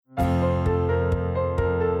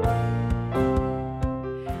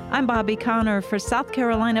I'm Bobby Connor for South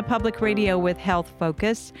Carolina Public Radio with Health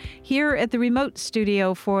Focus, here at the remote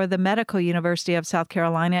studio for the Medical University of South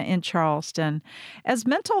Carolina in Charleston. As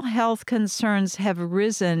mental health concerns have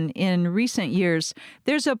risen in recent years,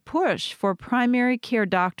 there's a push for primary care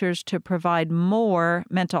doctors to provide more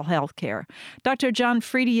mental health care. Dr. John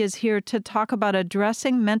Freedy is here to talk about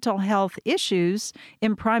addressing mental health issues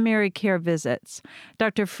in primary care visits.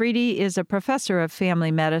 Dr. Freedy is a professor of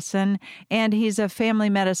family medicine, and he's a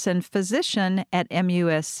family medicine physician at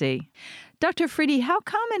MUSC. Dr. Freedy, how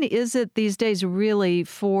common is it these days really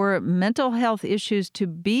for mental health issues to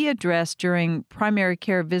be addressed during primary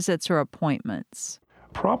care visits or appointments?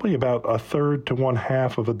 Probably about a third to one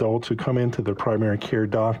half of adults who come into their primary care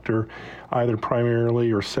doctor either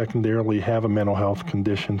primarily or secondarily have a mental health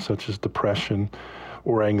condition such as depression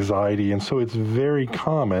or anxiety. And so it's very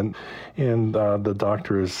common, and the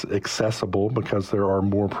doctor is accessible because there are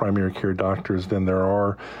more primary care doctors than there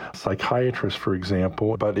are psychiatrists, for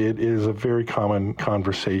example. But it is a very common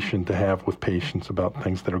conversation to have with patients about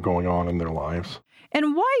things that are going on in their lives.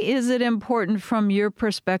 And why is it important from your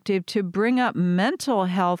perspective to bring up mental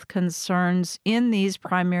health concerns in these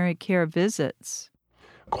primary care visits?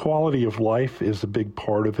 Quality of life is a big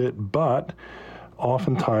part of it, but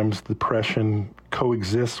oftentimes depression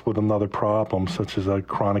coexists with another problem, such as a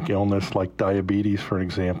chronic illness like diabetes, for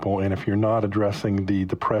example. And if you're not addressing the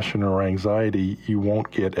depression or anxiety, you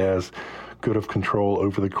won't get as good of control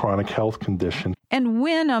over the chronic health condition. And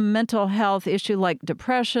when a mental health issue like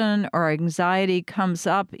depression or anxiety comes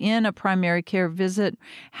up in a primary care visit,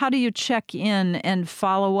 how do you check in and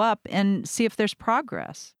follow up and see if there's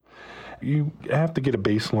progress? You have to get a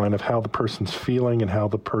baseline of how the person's feeling and how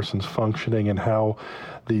the person's functioning and how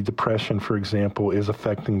the depression, for example, is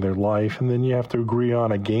affecting their life. And then you have to agree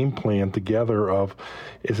on a game plan together of,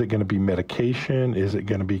 is it going to be medication? Is it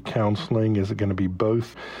going to be counseling? Is it going to be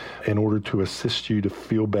both in order to assist you to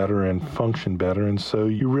feel better and function better? And so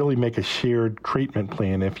you really make a shared treatment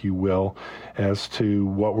plan, if you will, as to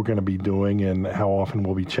what we're going to be doing and how often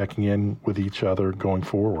we'll be checking in with each other going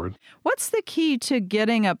forward. What's the key to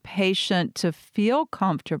getting a patient to feel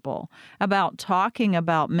comfortable about talking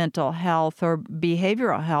about mental health or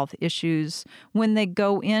behavioral health issues when they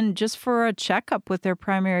go in just for a checkup with their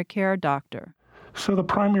primary care doctor? So the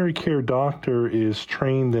primary care doctor is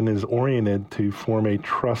trained and is oriented to form a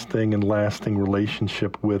trusting and lasting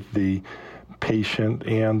relationship with the patient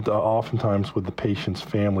and oftentimes with the patient's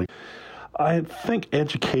family. I think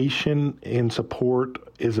education and support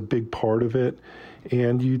is a big part of it.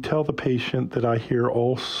 And you tell the patient that I hear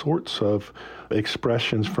all sorts of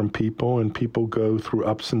expressions from people, and people go through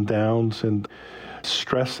ups and downs and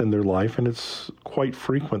stress in their life. And it's quite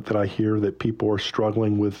frequent that I hear that people are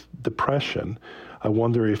struggling with depression. I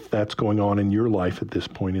wonder if that's going on in your life at this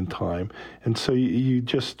point in time. And so you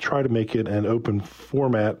just try to make it an open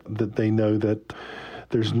format that they know that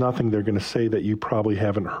there's nothing they're going to say that you probably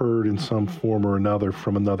haven't heard in some form or another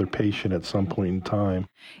from another patient at some point in time.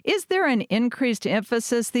 Is there an increased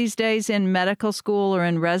emphasis these days in medical school or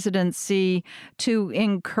in residency to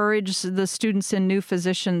encourage the students and new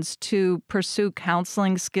physicians to pursue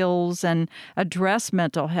counseling skills and address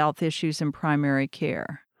mental health issues in primary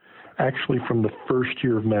care? Actually, from the first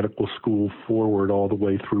year of medical school forward all the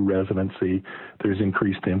way through residency, there's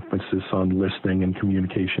increased emphasis on listening and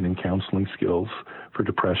communication and counseling skills for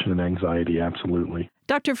depression and anxiety, absolutely.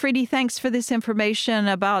 Dr. Freedy, thanks for this information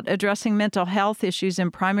about addressing mental health issues in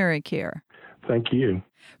primary care. Thank you.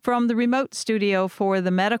 From the remote studio for the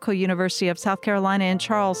Medical University of South Carolina in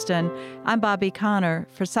Charleston, I'm Bobby Connor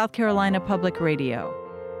for South Carolina Public Radio.